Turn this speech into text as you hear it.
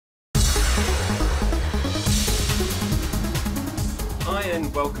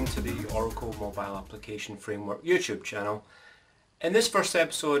and welcome to the Oracle Mobile Application Framework YouTube channel. In this first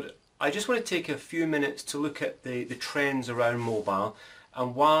episode, I just want to take a few minutes to look at the trends around mobile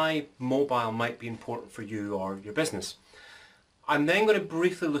and why mobile might be important for you or your business. I'm then going to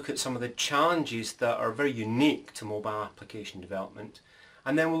briefly look at some of the challenges that are very unique to mobile application development,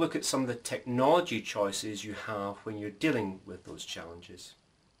 and then we'll look at some of the technology choices you have when you're dealing with those challenges.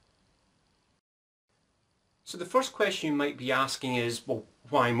 So the first question you might be asking is, well,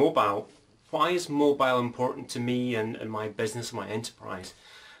 why mobile? Why is mobile important to me and my business and my enterprise?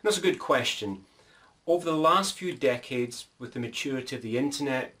 And that's a good question. Over the last few decades, with the maturity of the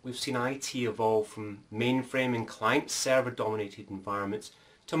internet, we've seen IT evolve from mainframe and client-server dominated environments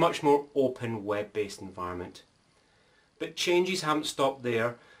to a much more open web-based environment. But changes haven't stopped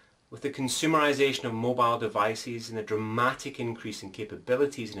there. With the consumerization of mobile devices and the dramatic increase in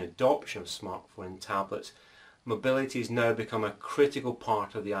capabilities and adoption of smartphone and tablets, mobility has now become a critical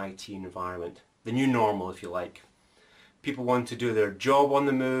part of the IT environment, the new normal if you like. People want to do their job on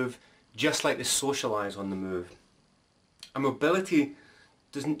the move, just like they socialize on the move. And mobility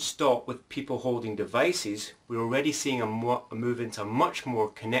doesn't stop with people holding devices. We're already seeing a move into a much more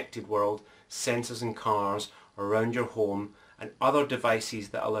connected world, sensors in cars, around your home, and other devices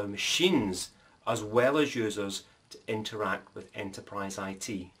that allow machines as well as users to interact with enterprise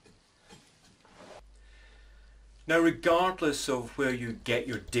IT. Now, regardless of where you get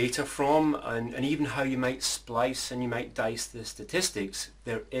your data from and even how you might splice and you might dice the statistics,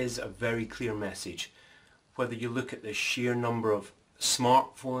 there is a very clear message. Whether you look at the sheer number of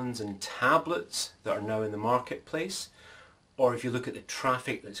smartphones and tablets that are now in the marketplace, or if you look at the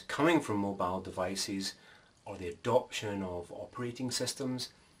traffic that's coming from mobile devices, or the adoption of operating systems,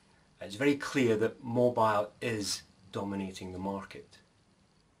 it's very clear that mobile is dominating the market.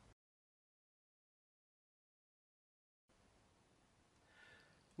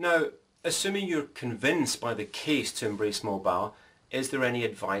 Now, assuming you're convinced by the case to embrace mobile, is there any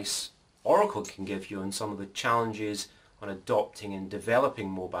advice Oracle can give you on some of the challenges on adopting and developing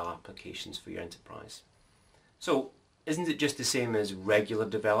mobile applications for your enterprise? So, isn't it just the same as regular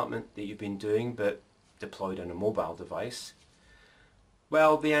development that you've been doing but deployed on a mobile device?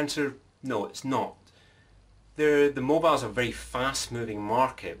 Well, the answer, no, it's not. The mobile is a very fast-moving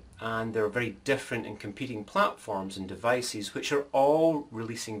market, and there are very different and competing platforms and devices which are all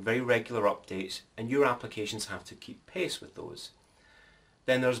releasing very regular updates, and your applications have to keep pace with those.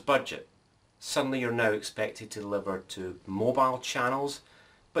 Then there's budget. Suddenly you're now expected to deliver to mobile channels,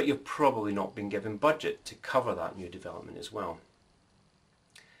 but you've probably not been given budget to cover that new development as well.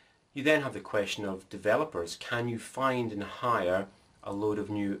 You then have the question of developers. Can you find and hire a load of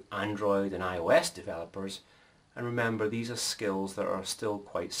new Android and iOS developers? And remember, these are skills that are still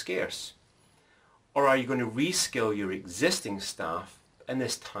quite scarce. Or are you going to reskill your existing staff? And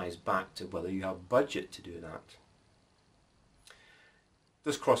this ties back to whether you have budget to do that.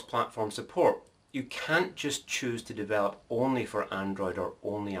 There's cross-platform support. You can't just choose to develop only for Android or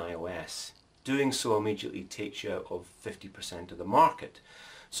only iOS. Doing so immediately takes you out of 50% of the market.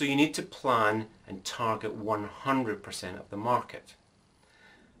 So you need to plan and target 100% of the market.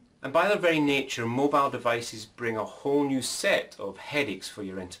 And by their very nature, mobile devices bring a whole new set of headaches for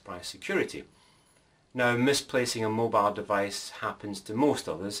your enterprise security. Now, misplacing a mobile device happens to most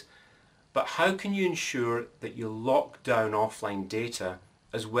of us, but how can you ensure that you lock down offline data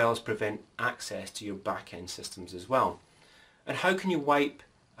as well as prevent access to your back-end systems as well? And how can you wipe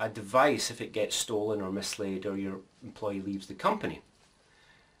a device if it gets stolen or mislaid or your employee leaves the company?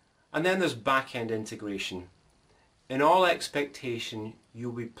 And then there's back-end integration. In all expectation,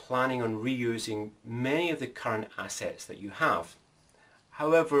 you'll be planning on reusing many of the current assets that you have.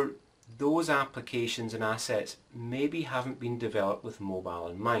 However, those applications and assets maybe haven't been developed with mobile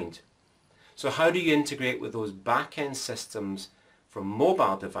in mind. So how do you integrate with those back-end systems from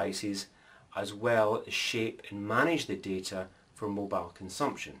mobile devices as well as shape and manage the data for mobile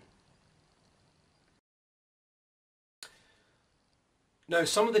consumption? Now,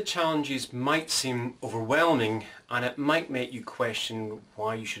 some of the challenges might seem overwhelming, and it might make you question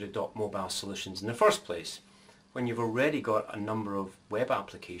why you should adopt mobile solutions in the first place, when you've already got a number of web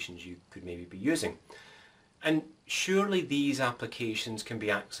applications you could maybe be using. And surely these applications can be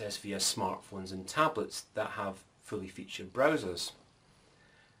accessed via smartphones and tablets that have fully featured browsers.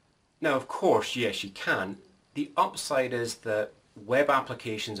 Now, of course, yes, you can. The upside is that web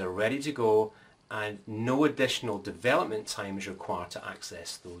applications are ready to go and no additional development time is required to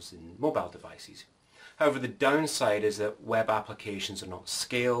access those in mobile devices. However, the downside is that web applications are not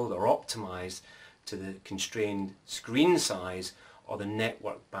scaled or optimized to the constrained screen size or the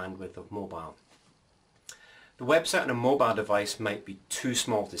network bandwidth of mobile. The website on a mobile device might be too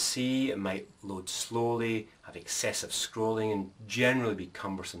small to see, it might load slowly, have excessive scrolling and generally be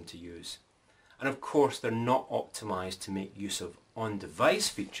cumbersome to use. And of course they're not optimized to make use of on-device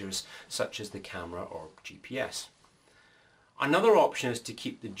features such as the camera or GPS. Another option is to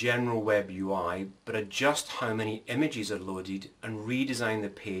keep the general web UI but adjust how many images are loaded and redesign the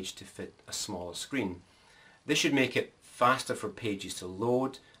page to fit a smaller screen. This should make it faster for pages to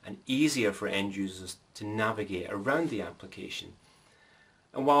load and easier for end users to navigate around the application.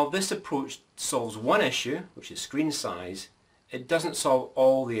 And while this approach solves one issue, which is screen size, it doesn't solve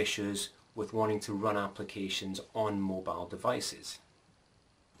all the issues with wanting to run applications on mobile devices.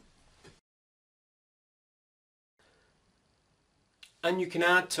 And you can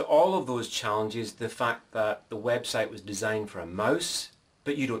add to all of those challenges the fact that the website was designed for a mouse,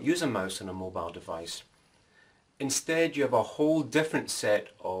 but you don't use a mouse on a mobile device. Instead, you have a whole different set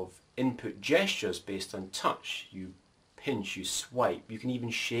of input gestures based on touch. You pinch, you swipe, you can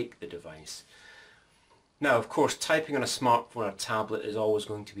even shake the device. Now, of course, typing on a smartphone or tablet is always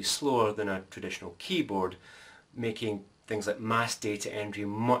going to be slower than a traditional keyboard, making things like mass data entry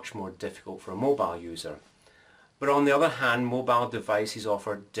much more difficult for a mobile user. But on the other hand, mobile devices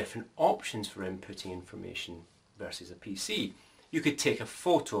offer different options for inputting information versus a PC. You could take a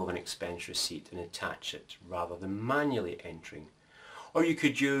photo of an expense receipt and attach it rather than manually entering. Or you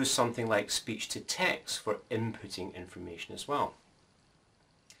could use something like speech to text for inputting information as well.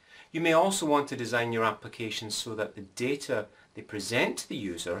 You may also want to design your applications so that the data they present to the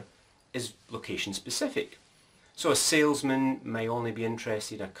user is location specific. So a salesman may only be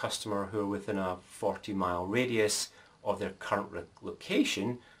interested in a customer who are within a 40-mile radius of their current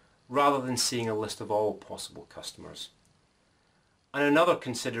location rather than seeing a list of all possible customers. And another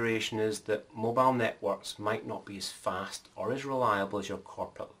consideration is that mobile networks might not be as fast or as reliable as your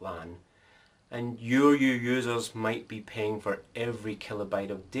corporate LAN, and your users might be paying for every kilobyte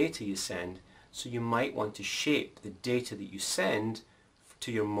of data you send, so you might want to shape the data that you send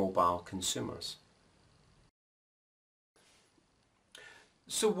to your mobile consumers.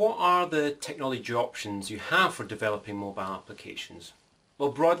 So what are the technology options you have for developing mobile applications?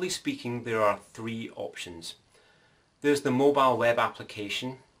 Well, broadly speaking, there are three options. There's the mobile web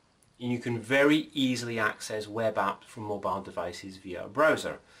application, and you can very easily access web apps from mobile devices via a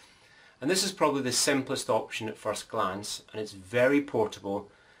browser. And this is probably the simplest option at first glance, and it's very portable,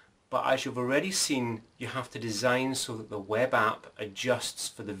 but as you've already seen, you have to design so that the web app adjusts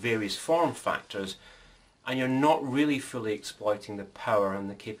for the various form factors, and you're not really fully exploiting the power and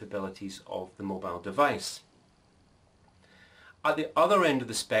the capabilities of the mobile device. At the other end of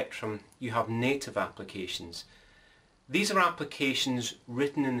the spectrum, you have native applications. These are applications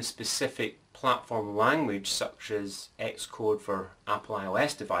written in a specific platform language such as Xcode for Apple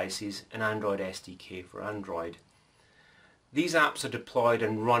iOS devices and Android SDK for Android. These apps are deployed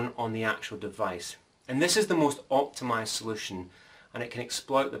and run on the actual device, and this is the most optimized solution, and it can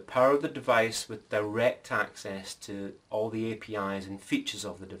exploit the power of the device with direct access to all the APIs and features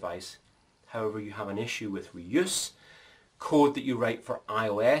of the device. However, you have an issue with reuse. Code that you write for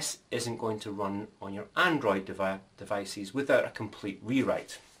iOS isn't going to run on your Android devices without a complete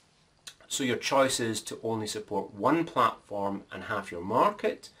rewrite. So your choice is to only support one platform and half your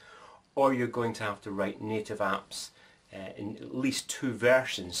market, or you're going to have to write native apps in at least two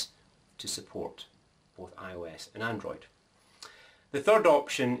versions to support both iOS and Android. The third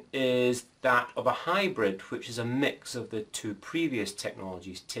option is that of a hybrid, which is a mix of the two previous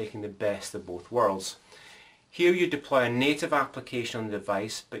technologies, taking the best of both worlds. Here you deploy a native application on the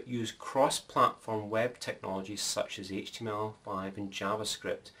device but use cross-platform web technologies such as HTML5 and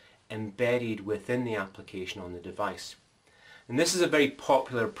JavaScript embedded within the application on the device. And this is a very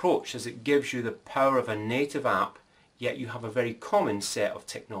popular approach as it gives you the power of a native app, yet you have a very common set of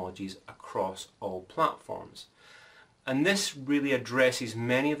technologies across all platforms. And this really addresses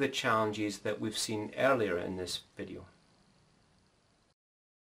many of the challenges that we've seen earlier in this video.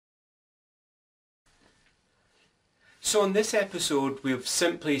 So in this episode we've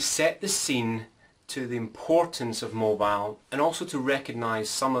simply set the scene to the importance of mobile and also to recognize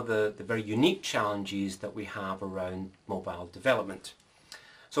some of the very unique challenges that we have around mobile development.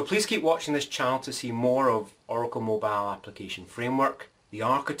 So please keep watching this channel to see more of Oracle Mobile Application Framework, the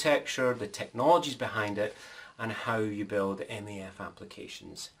architecture, the technologies behind it, and how you build MAF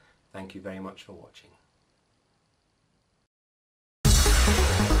applications. Thank you very much for watching.